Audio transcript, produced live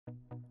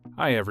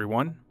Hi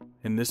everyone,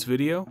 in this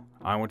video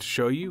I want to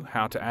show you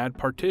how to add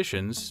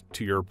partitions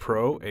to your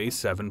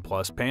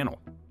PROA7PLUS panel.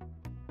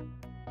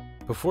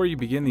 Before you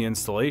begin the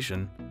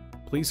installation,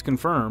 please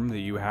confirm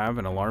that you have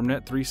an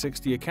AlarmNet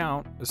 360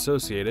 account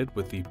associated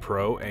with the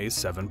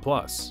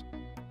PROA7PLUS.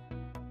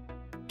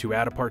 To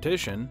add a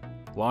partition,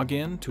 log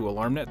in to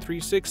AlarmNet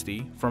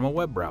 360 from a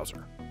web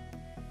browser.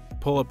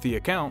 Pull up the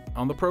account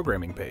on the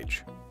programming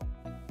page.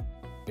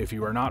 If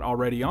you are not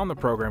already on the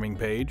programming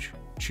page,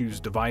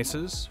 choose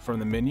Devices from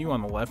the menu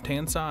on the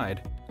left-hand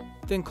side,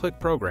 then click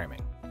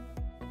Programming.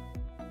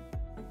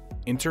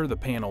 Enter the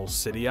panel's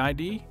City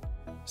ID,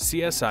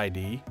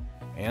 CSID,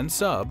 and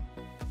sub,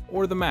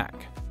 or the MAC.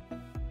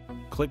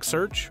 Click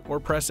Search or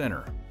press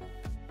Enter.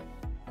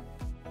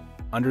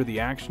 Under the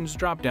Actions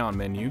drop-down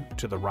menu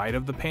to the right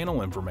of the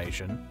panel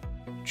information,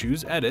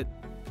 choose Edit,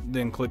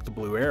 then click the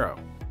blue arrow.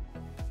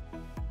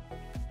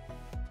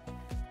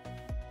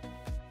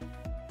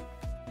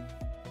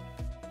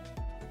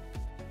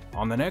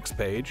 On the next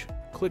page,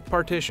 click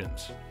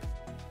Partitions.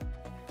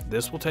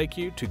 This will take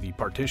you to the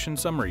Partition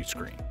Summary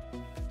screen.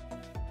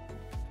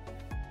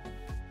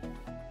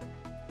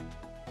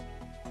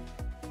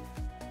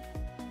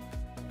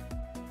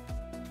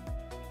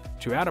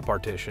 To add a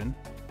partition,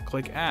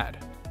 click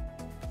Add.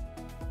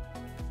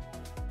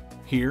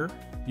 Here,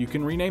 you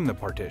can rename the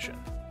partition.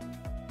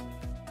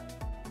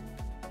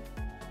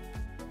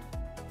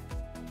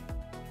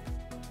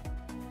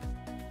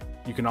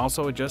 You can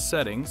also adjust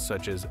settings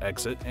such as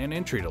exit and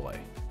entry delay.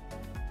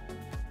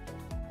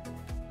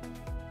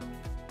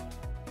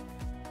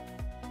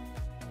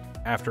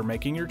 After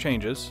making your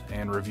changes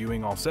and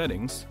reviewing all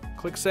settings,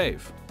 click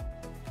Save.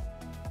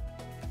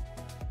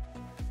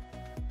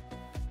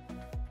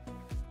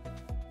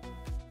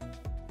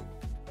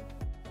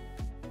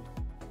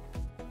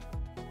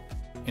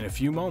 In a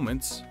few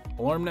moments,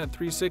 AlarmNet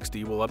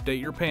 360 will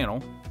update your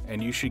panel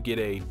and you should get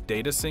a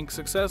Data Sync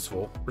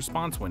Successful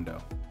response window.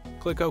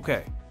 Click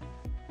OK.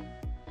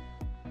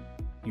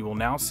 You will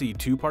now see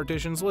two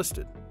partitions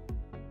listed.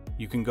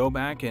 You can go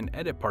back and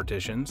edit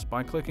partitions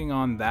by clicking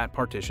on that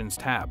Partitions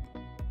tab.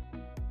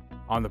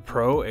 On the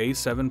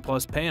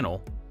PROA7PLUS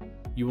panel,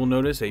 you will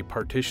notice a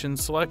Partition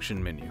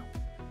Selection menu.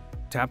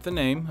 Tap the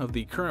name of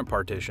the current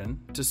partition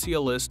to see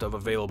a list of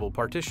available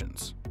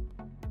partitions.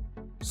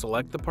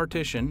 Select the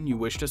partition you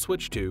wish to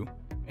switch to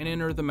and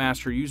enter the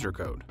master user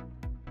code.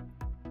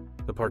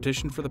 The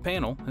partition for the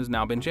panel has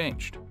now been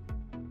changed.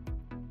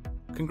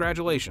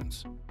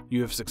 Congratulations!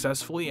 You have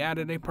successfully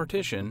added a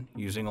partition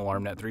using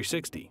AlarmNet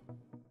 360.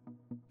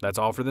 That's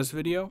all for this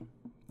video.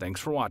 Thanks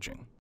for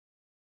watching.